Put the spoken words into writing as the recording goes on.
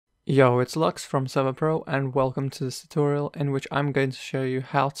Yo, it's Lux from Server.pro and welcome to this tutorial in which I'm going to show you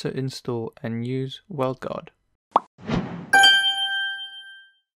how to install and use WorldGuard.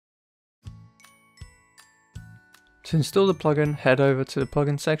 To install the plugin, head over to the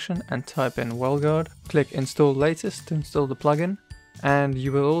plugin section and type in WorldGuard. Click Install Latest to install the plugin, and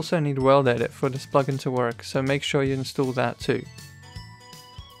you will also need WorldEdit for this plugin to work, so make sure you install that too.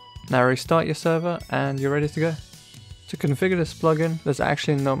 Now restart your server and you're ready to go. To configure this plugin, there's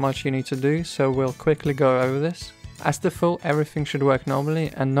actually not much you need to do, so we'll quickly go over this. As default, everything should work normally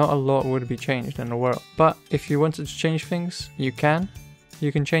and not a lot would be changed in the world. But if you wanted to change things, you can.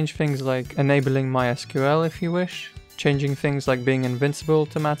 You can change things like enabling MySQL if you wish, changing things like being invincible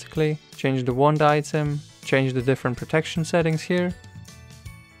automatically, change the wand item, change the different protection settings here,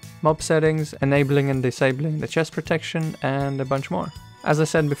 mob settings, enabling and disabling the chest protection, and a bunch more. As I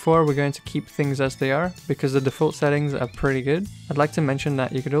said before, we're going to keep things as they are because the default settings are pretty good. I'd like to mention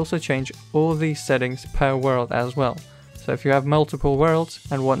that you could also change all these settings per world as well. So if you have multiple worlds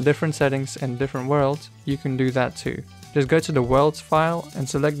and want different settings in different worlds, you can do that too. Just go to the worlds file and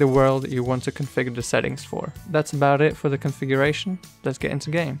select the world you want to configure the settings for. That's about it for the configuration. Let's get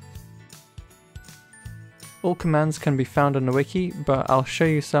into game. All commands can be found on the wiki, but I'll show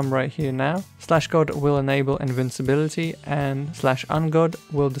you some right here now. /god will enable invincibility and /ungod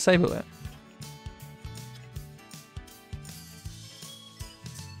will disable it.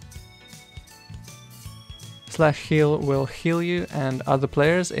 /heal will heal you and other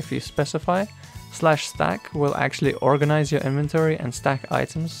players if you specify. /stack will actually organize your inventory and stack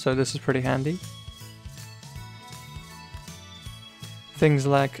items, so this is pretty handy. Things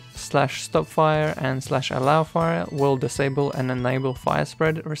like /stopfire and /allowfire will disable and enable fire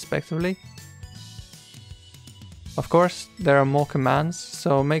spread respectively. Of course, there are more commands,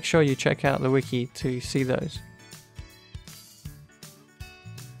 so make sure you check out the wiki to see those.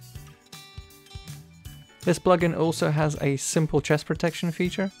 This plugin also has a simple chest protection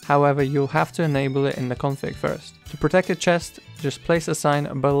feature, however you'll have to enable it in the config first. To protect a chest, just place a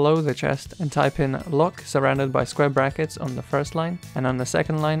sign below the chest and type in lock surrounded by square brackets on the first line, and on the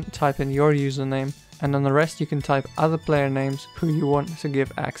second line type in your username, and on the rest you can type other player names who you want to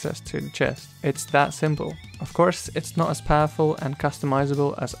give access to the chest. It's that simple. Of course, it's not as powerful and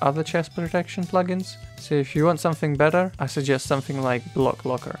customizable as other chest protection plugins, so if you want something better, I suggest something like Block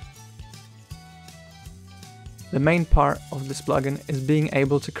Locker. The main part of this plugin is being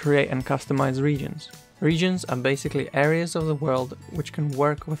able to create and customize regions. Regions are basically areas of the world which can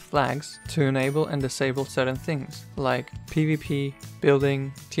work with flags to enable and disable certain things, like PvP,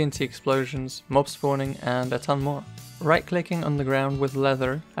 building, TNT explosions, mob spawning, and a ton more. Right-clicking on the ground with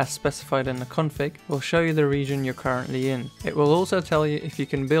leather, as specified in the config, will show you the region you're currently in. It will also tell you if you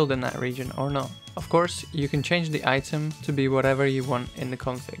can build in that region or not. Of course, you can change the item to be whatever you want in the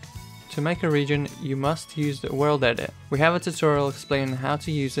config. To make a region, you must use the WorldEdit. We have a tutorial explaining how to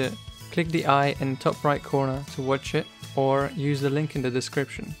use it. Click the eye in the top right corner to watch it, or use the link in the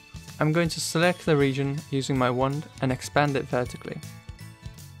description. I'm going to select the region using my wand and expand it vertically.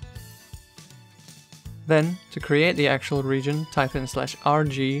 Then, to create the actual region, type in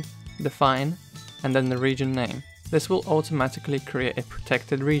 /rg, define, and then the region name. This will automatically create a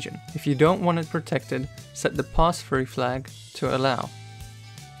protected region. If you don't want it protected, set the pass-through flag to allow.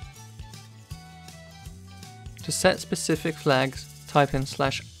 To set specific flags, type in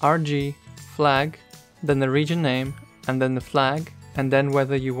 /rg flag, then the region name, and then the flag, and then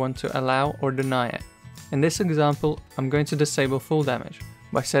whether you want to allow or deny it. In this example, I'm going to disable full damage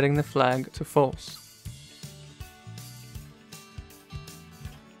by setting the flag to false.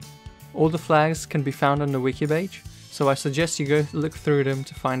 All the flags can be found on the wiki page, so I suggest you go look through them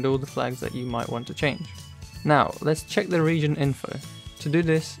to find all the flags that you might want to change. Now, let's check the region info. To do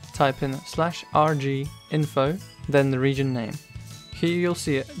this, type in /rg info, then the region name. Here you'll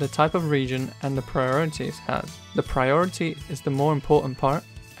see the type of region and the priority it has. The priority is the more important part,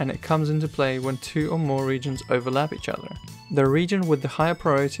 and it comes into play when two or more regions overlap each other. The region with the higher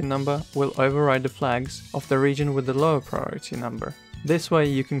priority number will override the flags of the region with the lower priority number. This way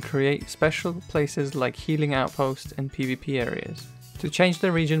you can create special places like healing outposts and PvP areas. To change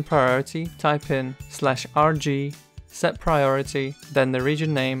the region priority, type in /rg set priority, then the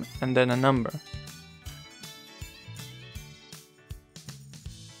region name, and then a number.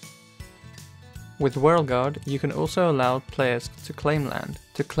 With WorldGuard, you can also allow players to claim land.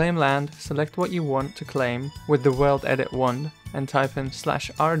 To claim land, select what you want to claim with the WorldEdit wand and type in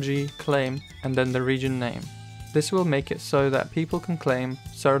 /rg claim and then the region name. This will make it so that people can claim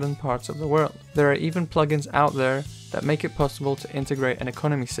certain parts of the world. There are even plugins out there that make it possible to integrate an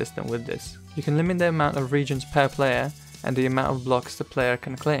economy system with this. You can limit the amount of regions per player and the amount of blocks the player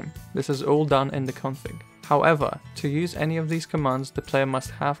can claim. This is all done in the config. However, to use any of these commands, the player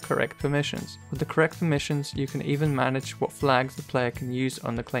must have correct permissions. With the correct permissions, you can even manage what flags the player can use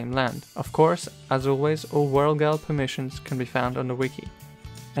on the claimed land. Of course, as always, all WorldGuard permissions can be found on the wiki.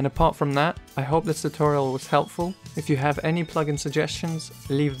 And apart from that, I hope this tutorial was helpful. If you have any plugin suggestions,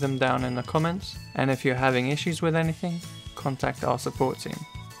 leave them down in the comments. And if you're having issues with anything, contact our support team.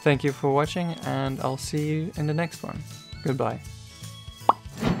 Thank you for watching, and I'll see you in the next one. Goodbye.